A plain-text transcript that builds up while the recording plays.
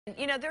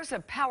You know, there's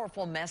a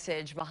powerful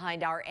message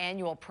behind our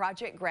annual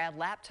Project Grad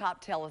Laptop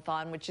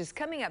Telethon, which is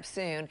coming up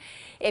soon.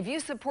 If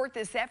you support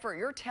this effort,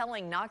 you're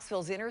telling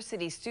Knoxville's inner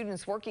city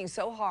students working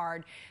so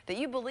hard that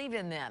you believe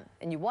in them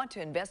and you want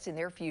to invest in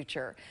their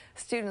future.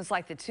 Students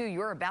like the two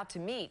you're about to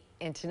meet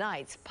in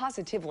tonight's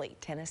Positively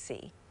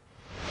Tennessee.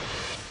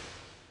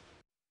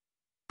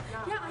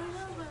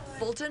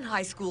 Fulton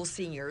High School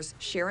seniors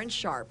Sharon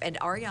Sharp and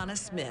Ariana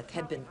Smith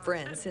have been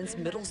friends since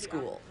middle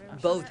school.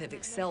 Both have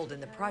excelled in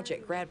the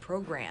Project Grad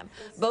program.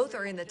 Both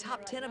are in the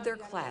top 10 of their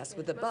class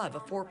with above a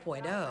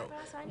 4.0.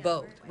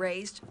 Both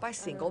raised by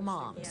single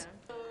moms.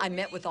 I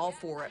met with all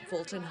four at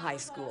Fulton High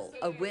School,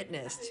 a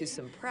witness to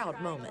some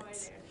proud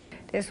moments.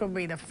 This will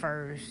be the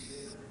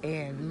first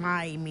in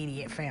my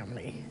immediate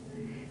family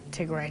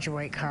to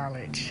graduate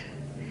college.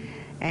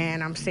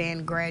 And I'm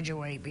saying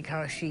graduate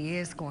because she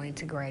is going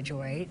to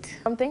graduate.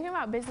 I'm thinking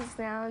about business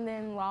now and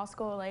then law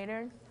school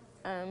later.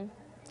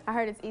 I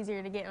heard it's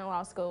easier to get in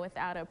law school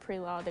without a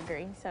pre-law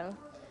degree, so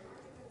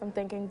I'm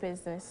thinking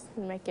business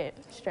and make it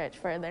stretch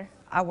further.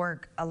 I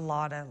work a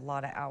lot of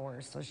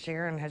hours, so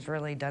Sharon has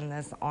really done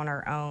this on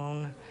her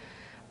own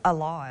a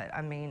lot.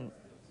 I mean,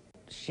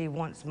 she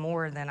wants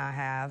more than I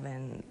have,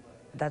 and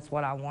that's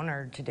what I want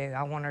her to do.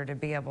 I want her to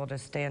be able to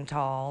stand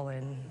tall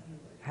and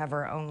have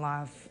her own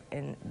life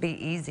and be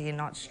easy and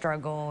not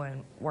struggle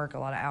and work a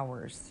lot of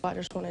hours. I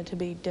just wanted to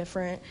be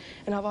different,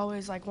 and I've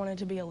always wanted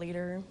to be a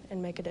leader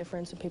and make a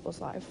difference in people's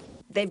life.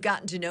 They've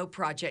gotten to know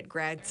Project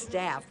Grad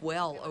staff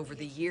well over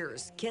the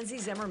years. Kenzie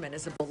Zimmerman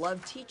is a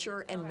beloved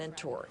teacher and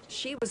mentor.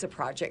 She was a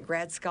Project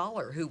Grad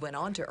scholar who went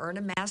on to earn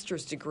a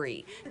master's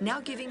degree,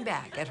 now giving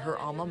back at her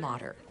alma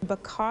mater.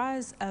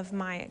 Because of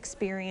my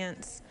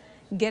experience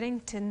getting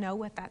to know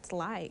what that's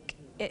like,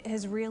 it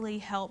has really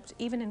helped,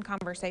 even in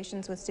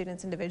conversations with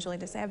students individually,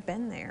 to say I've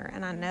been there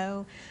and I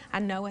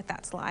know what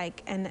that's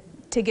like, and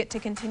to get to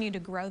continue to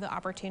grow the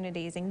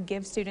opportunities and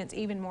give students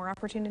even more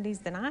opportunities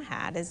than I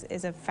had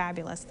is a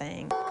fabulous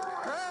thing.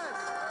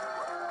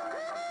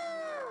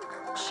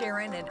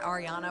 Sharon and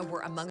Ariana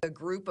were among a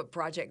group of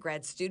Project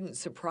Grad students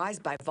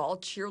surprised by fall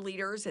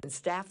cheerleaders and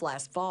staff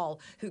last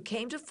fall who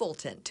came to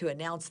Fulton to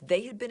announce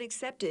they had been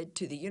accepted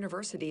to the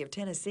University of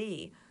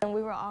Tennessee. And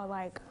we were all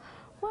like,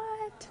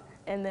 what?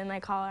 And then they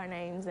call our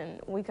names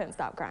and we couldn't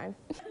stop crying.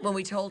 When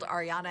we told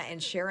Ariana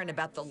and Sharon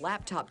about the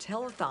laptop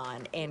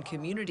telethon and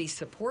community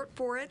support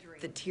for it,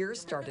 the tears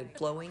started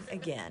flowing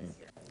again.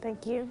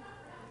 Thank you.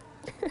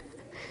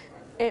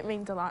 It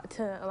means a lot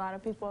to a lot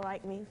of people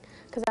like me,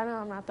 because I know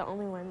I'm not the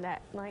only one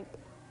that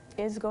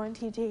is going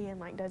to UT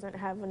and doesn't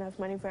have enough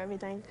money for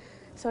everything.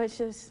 So it's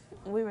just,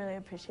 we really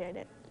appreciate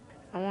it.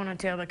 I want to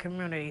tell the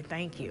community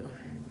thank you,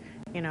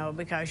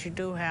 because you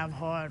do have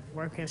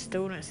hard-working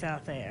students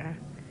out there,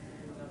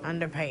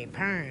 underpaid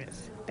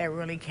parents that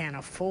really can't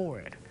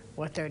afford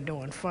what they're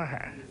doing for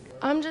her.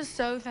 I'm just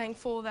so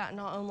thankful that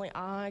not only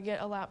I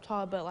get a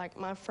laptop, but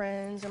my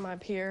friends and my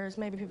peers,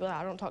 maybe people that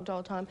I don't talk to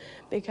all the time,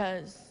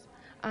 because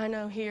I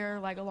know here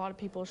a lot of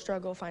people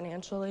struggle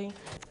financially.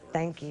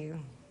 Thank you.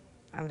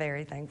 I'm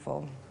very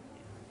thankful.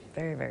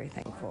 Very, very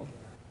thankful.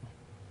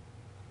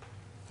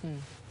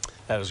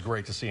 That is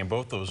great to see, and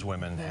both those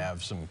women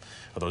have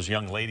those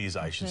young ladies,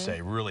 I should say,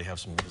 really have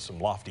some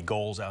lofty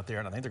goals out there,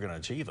 and I think they're going to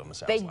achieve them, it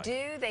sounds like.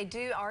 They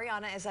do.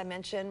 Ariana, as I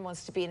mentioned,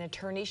 wants to be an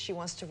attorney. She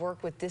wants to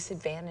work with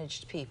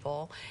disadvantaged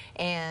people,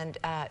 and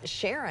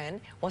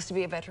Sharon wants to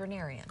be a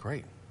veterinarian.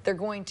 Great. They're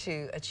going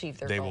to achieve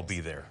their goals. They will be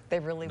there. They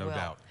really will. No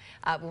doubt.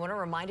 We want to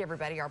remind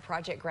everybody our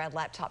Project Grad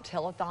Laptop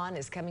Telethon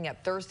is coming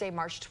up Thursday,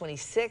 March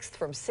 26th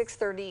from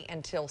 6:30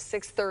 until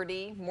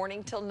 6:30,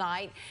 morning till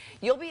night.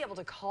 You'll be able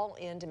to call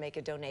in to make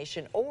a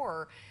donation,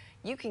 or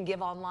you can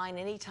give online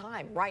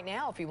anytime, right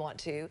now if you want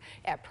to,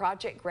 at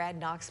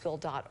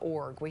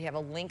projectgradknoxville.org. We have a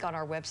link on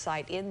our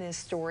website in this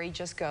story.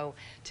 Just go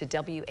to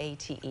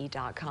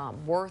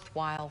WATE.com.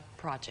 Worthwhile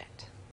project.